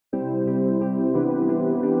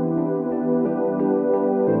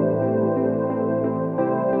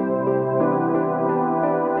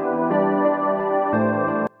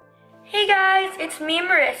it's me,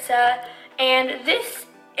 Marissa, and this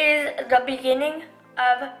is the beginning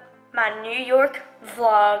of my New York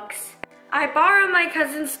vlogs. I borrowed my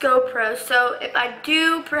cousin's GoPro, so if I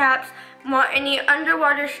do perhaps want any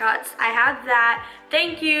underwater shots, I have that.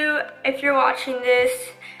 Thank you if you're watching this.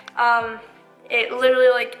 It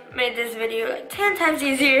literally made this video 10 times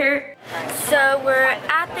easier. So we're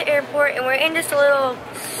at the airport and we're in this little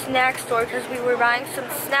snack store because we were buying some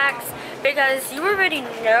snacks because you already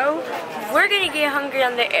know we're gonna get hungry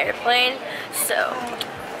on the airplane. So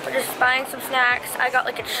we're just buying some snacks. I got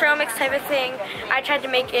a trail mix type of thing. I tried to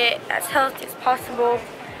make it as healthy as possible,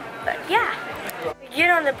 but yeah. We get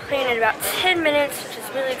on the plane in about 10 minutes, which is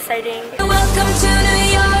really exciting. Welcome to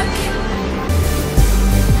New York.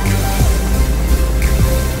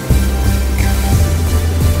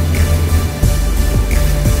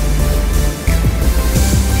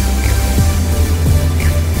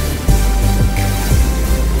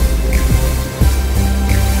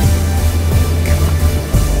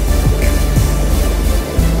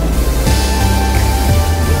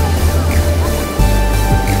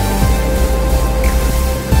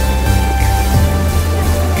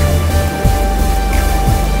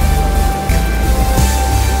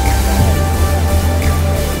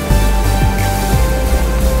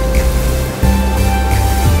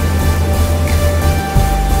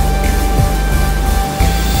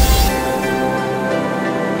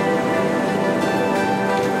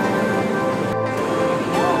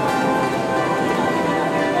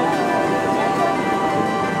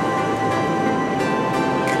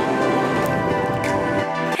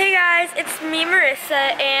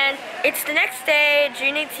 And it's the next day,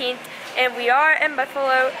 June 18th, and we are in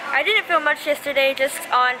Buffalo. I didn't film much yesterday, just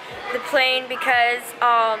on the plane because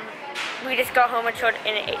we just got home and chilled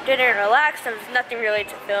and ate dinner and relaxed. There was nothing really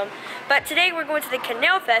to film. But today we're going to the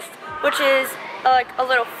Canal Fest, which is a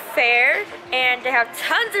little fair, and they have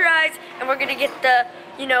tons of rides, and we're gonna get the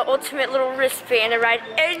ultimate little wristband and ride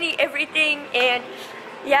everything. And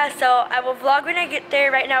yeah, so I will vlog when I get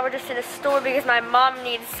there. Right now we're just in a store because my mom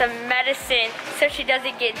needs some medicine so she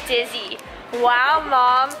doesn't get dizzy. Wow,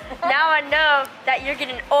 Mom. Now I know that you're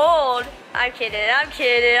getting old. I'm kidding,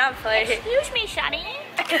 I'm playing. Excuse me, Shani.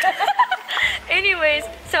 Anyways,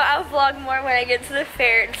 so I'll vlog more when I get to the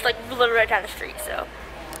fair. It's literally right down the street, so.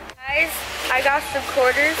 Guys, I got some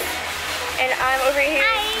quarters. And I'm over here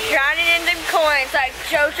drowning in them coins like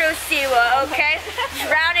Jojo Siwa, okay?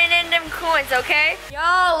 Drowning in them coins, okay?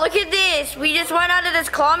 Y'all, look at this. We just went out of this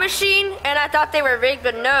claw machine, and I thought they were rigged,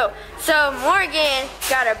 but no. So Morgan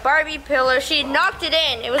got a Barbie pillow. She knocked it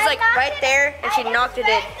in. It was right there, and she knocked it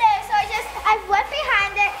in. So I went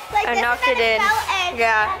behind it, I knocked it in.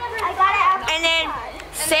 Yeah. I got it out. And then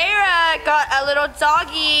Sarah got a little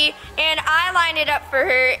doggy, and I lined it up for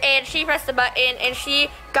her, and she pressed the button, and she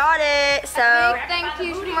got it. So thank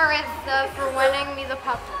you, Marissa, for winning me the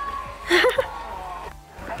puppy.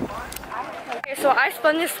 Okay, so I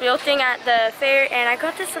spun this wheel thing at the fair, and I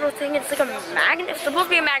got this little thing. It's like a magnet. It's supposed to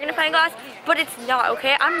be a magnifying glass, but it's not.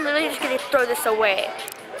 Okay, I'm really just gonna throw this away.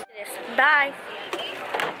 Bye.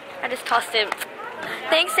 I just tossed it.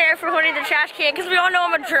 Thanks, Sarah, for holding the trash can, because we all know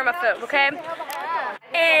I'm a germaphobe, okay?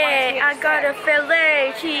 Hey, I got a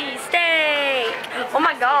filet cheesesteak. Oh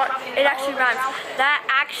my god, it actually rhymes. That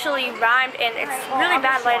actually rhymed, and it's really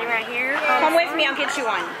bad lighting right here. Come with me, I'll get you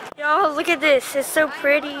one. Y'all, look at this. It's so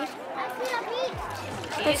pretty.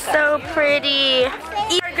 It's so pretty.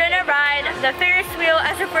 We're gonna ride the Ferris wheel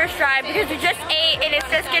as a first ride because we just ate, and it's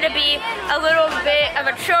just gonna be a little bit of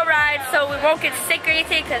a chill ride, so we won't get sick or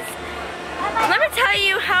anything, because let me tell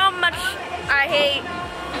you how much I hate,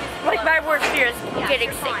 my worst fear is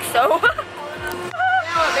getting sick, so. We're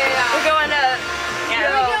going up.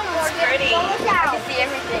 Yeah, it's pretty. I can see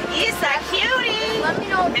everything. He's a cutie. Let me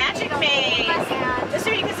know. Magic maze. This is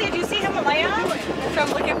where you can see, do you see Himalaya? That's what I'm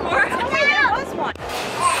looking for. Oh, there was one.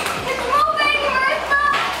 It's moving, Marissa.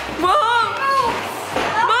 Mom!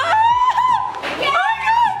 Mom! Yeah.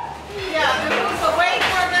 Yeah, it moves away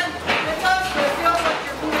from it. It does, but it feels like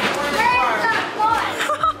you're moving towards the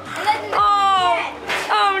car.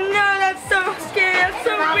 Oh no, that's so scary. That's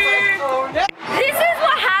so weird. This is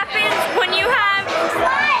what happens when you have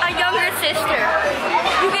a younger sister.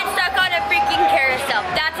 You get stuck on a freaking carousel.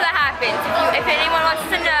 That's what happens. If anyone wants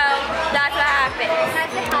to know, that's what happens.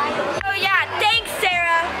 Oh yeah, thanks,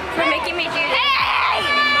 Sarah, for making me do this. Hey!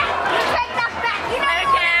 You take that back. You know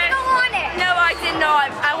Okay. you don't want it. No, I did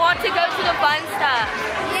not. I want to go to the fun stuff.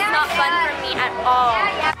 It's not fun for me at all.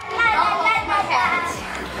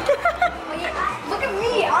 Look at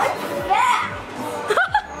me, I'm fat.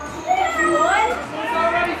 What? It's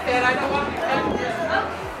already fit. I don't want to be fat.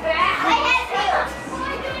 I had to.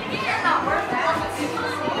 You're not worth that.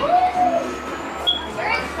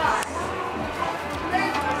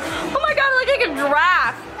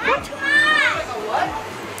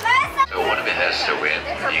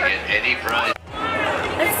 prize.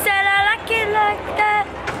 I said I like it like that.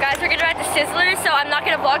 Guys, we're gonna ride the Sizzler, so I'm not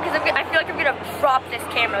gonna vlog because I feel like I'm gonna drop this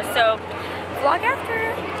camera. So, vlog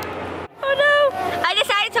after. Oh no! I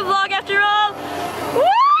decided to vlog after all. Woo!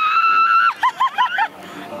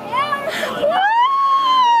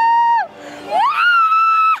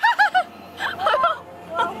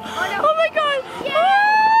 Oh my god!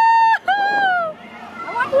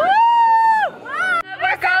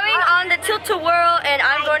 We're going on the tilt-a-whirl, and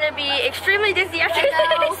I'm going to be extremely dizzy after this. So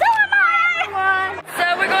am I!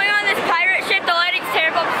 So we're going on this pirate ship. The lighting's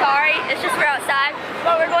terrible, I'm sorry. It's just we're outside.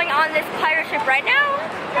 But we're going on this pirate ship right now.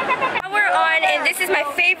 We're on, and this is my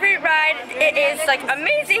favorite ride. It is like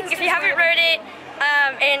amazing. If you haven't rode it,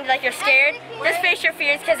 and like you're scared, just face your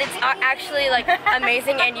fears because it's actually like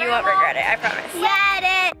amazing and you won't regret it, I promise. Get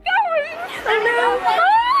it. Oh no.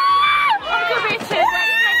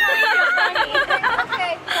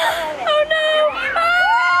 Oh no.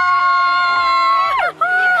 Oh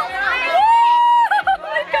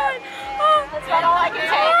my god. That's not all I can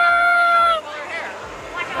take.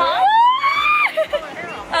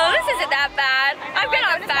 Oh, this isn't that bad. I've been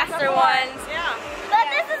on faster ones. But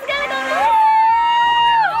this is gonna go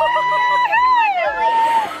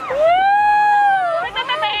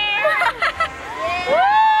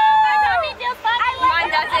Mine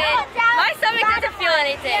doesn't. My stomach doesn't feel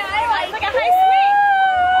anything. It's like a high swing.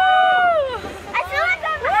 I feel like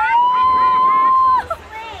I'm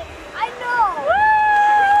swing. I know.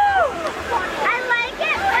 I like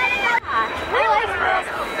it. I like it.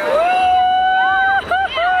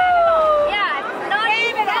 Yeah, not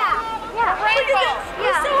even that. Yeah,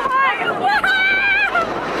 It's so high.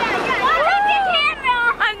 Take your camera.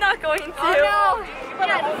 I'm not going to. Oh no.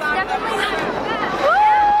 Yeah, definitely not.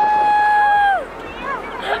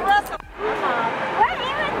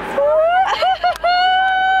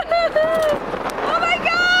 Oh my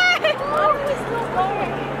god!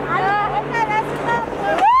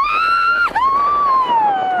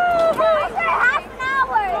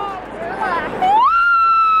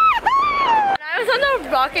 When I was on the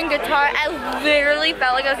rocking guitar, I literally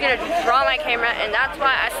felt like I was gonna draw my camera, and that's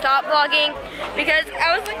why I stopped vlogging, because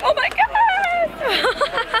I was like, oh my god!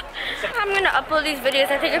 I'm gonna upload these videos.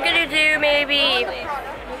 I think I'm gonna do maybe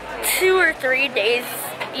 2 or 3 days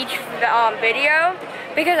each video,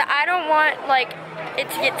 because I don't want like it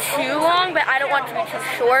to get too long, but I don't want it to be too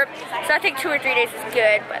short. So I think 2 or 3 days is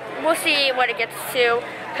good, but we'll see what it gets to,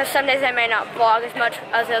 because some days I may not vlog as much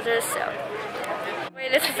as others. So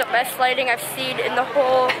this is the best lighting I've seen in the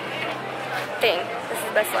whole thing. This is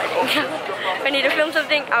the best lighting. If I need to film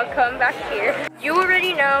something, I'll come back here. You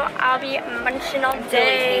already know I'll be munching all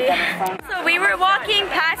day. So we were walking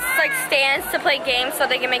past like stands to play games so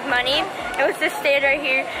they can make money. It was this stand right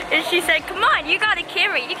here, and she said, "Come on, you got a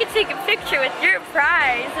camera. You can take a picture with your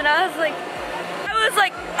prize." And I was like,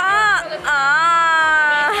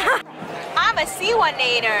 I'm a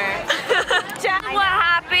C1-nator. What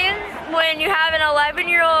happens when you have an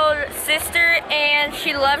 11-year-old sister and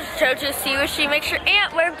she loves JoJo Siwa? She makes your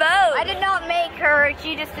aunt wear bows. I did not make her.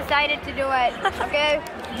 She just decided to do it. Okay?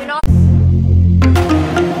 You're not.